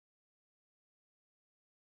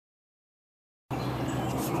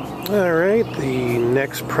Alright, the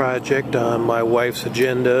next project on my wife's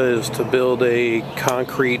agenda is to build a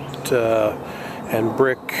concrete and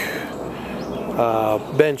brick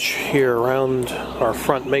bench here around our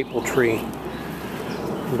front maple tree.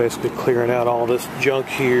 I'm basically clearing out all this junk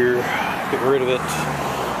here, getting rid of it,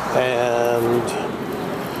 and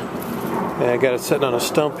I got it sitting on a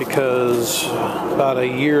stump because about a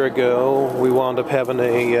year ago we wound up having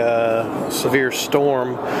a severe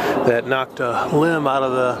storm that knocked a limb out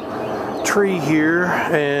of the tree here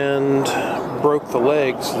and broke the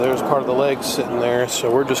legs. There's part of the legs sitting there,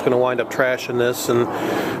 so we're just going to wind up trashing this and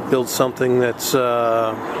build something that's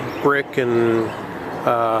brick and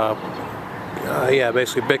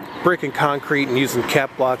basically brick and concrete, and using cap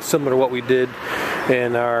blocks similar to what we did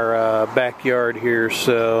in our backyard here.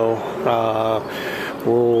 So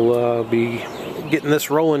we'll be getting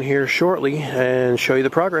this rolling here shortly and show you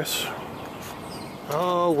the progress.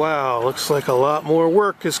 Oh wow, looks like a lot more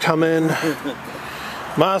work is coming.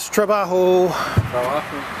 Más trabajo.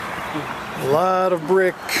 A lot of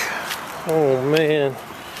brick. Oh man.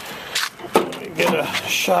 Get a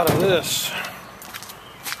shot of this.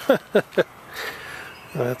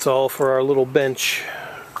 That's all for our little bench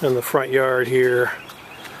in the front yard here.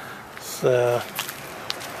 So,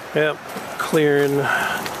 yep, clearing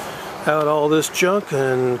out all this junk,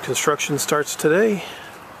 and construction starts today.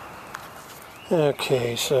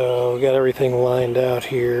 Okay, so we got everything lined out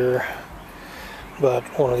here, but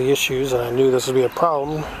one of the issues, and I knew this would be a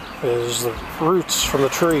problem, is the roots from the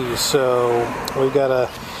trees. So we've got to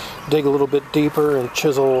dig a little bit deeper and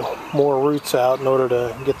chisel more roots out in order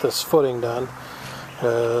to get this footing done.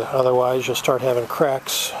 Otherwise you'll start having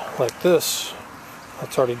cracks like this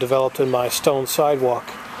that's already developed in my stone sidewalk.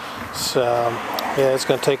 So yeah, it's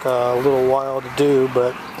going to take a little while to do,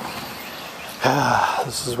 but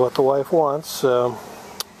this is what the wife wants, so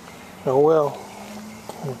oh well,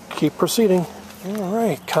 we'll keep proceeding.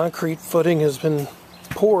 Alright, concrete footing has been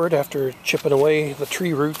poured after chipping away the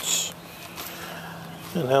tree roots,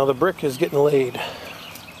 and now the brick is getting laid.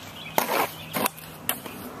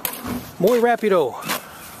 Muy rápido!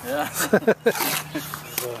 Yeah.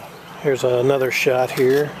 Here's another shot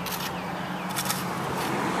here.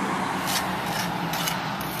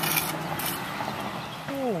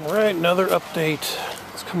 Alright, another update.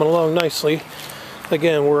 It's coming along nicely.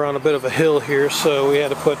 Again, we're on a bit of a hill here, so we had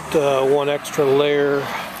to put one extra layer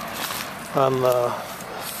on the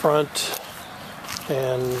front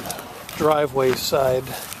and driveway side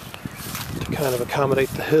to kind of accommodate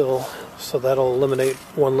the hill. So that'll eliminate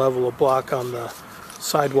one level of block on the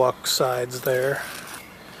sidewalk sides there.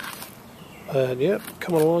 But yep,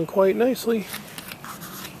 coming along quite nicely.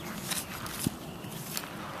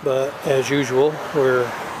 But as usual, we're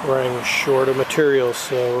running short of materials,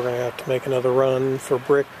 so we're going to have to make another run for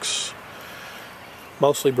bricks,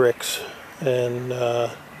 mostly bricks, and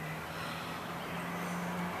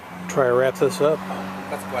try to wrap this up.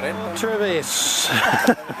 Otra vez.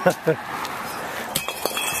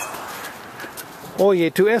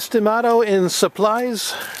 Oye, tu estimado en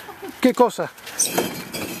supplies? ¿Qué cosa?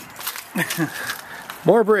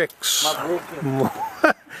 More bricks.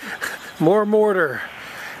 More mortar.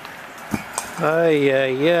 Ay,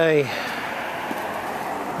 ay, ay.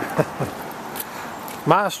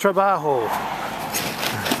 Más trabajo.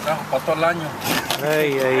 Para todo el año.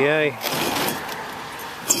 Ay, ay, ay.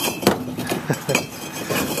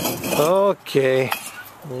 Okay.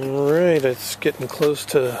 Alright, it's getting close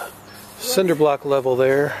to cinder block level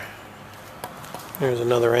there. There's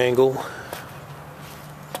another angle.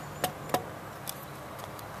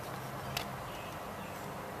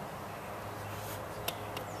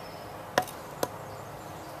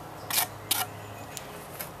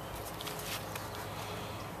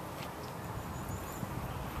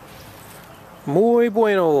 Muy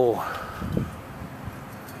bueno.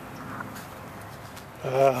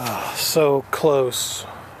 So close.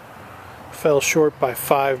 Fell short by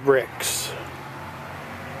 5 bricks.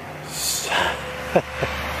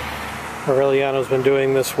 Aureliano's been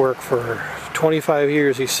doing this work for 25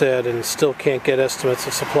 years, he said, and still can't get estimates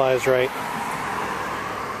of supplies right.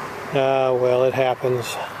 Well, it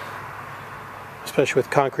happens. Especially with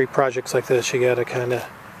concrete projects like this, you gotta kind of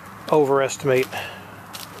overestimate.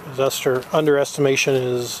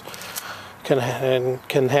 Underestimation can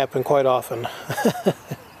happen quite often.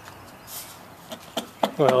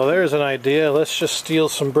 Well, there's an idea. Let's just steal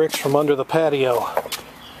some bricks from under the patio.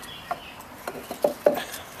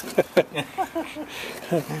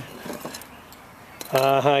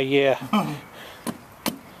 Yeah.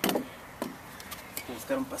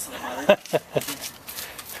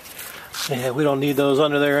 Yeah, we don't need those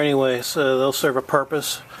under there anyway, so they'll serve a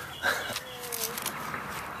purpose.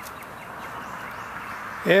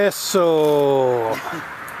 Eso.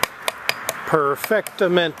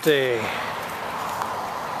 Perfectamente.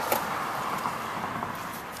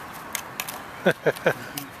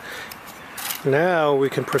 Now we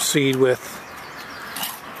can proceed with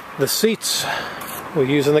the seats we're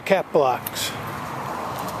using the cap blocks.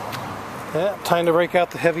 Yeah, time to break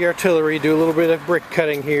out the heavy artillery, do a little bit of brick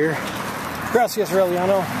cutting here. Gracias,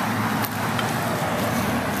 Aureliano.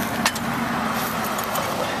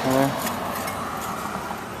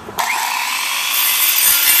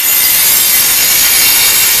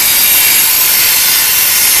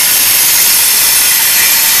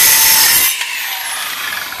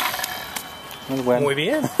 Muy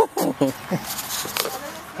bien.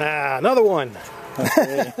 Another one.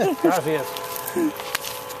 Okay. Gracias.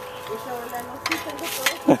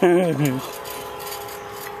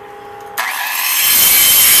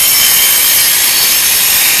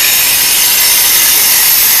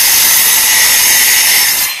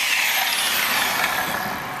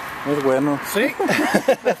 Es bueno. See?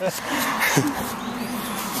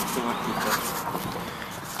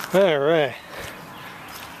 All right.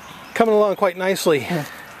 Coming along quite nicely.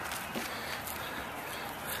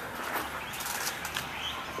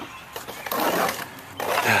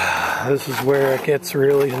 This is where it gets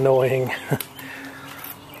really annoying.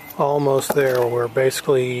 Almost there. We're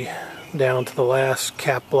basically down to the last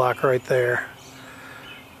cap block right there.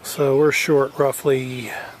 So we're short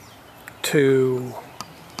roughly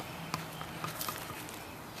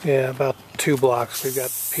about 2 blocks. We've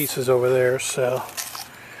got pieces over there, so.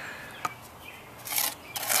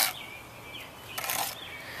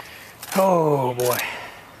 Oh boy.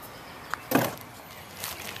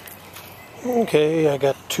 Okay, I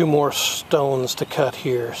got 2 more stones to cut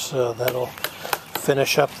here, so that'll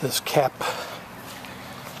finish up this cap.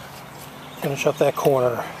 Finish up that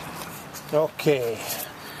corner. Okay.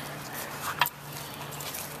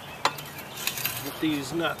 Get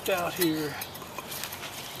these knocked out here.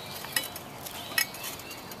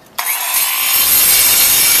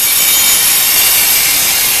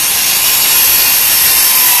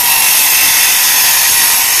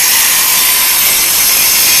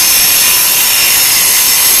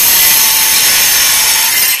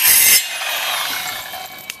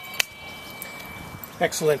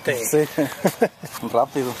 Excelente. Sí.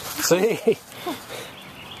 Rápido. See?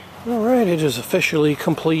 Alright, it is officially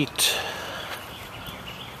complete.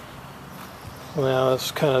 Now that's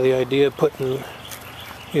kind of the idea, putting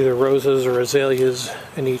either roses or azaleas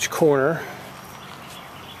in each corner.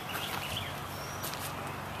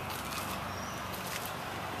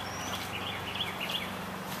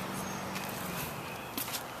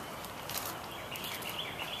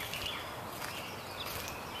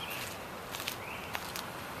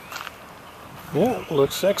 Yeah,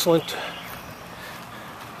 looks excellent.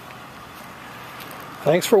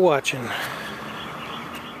 Thanks for watching.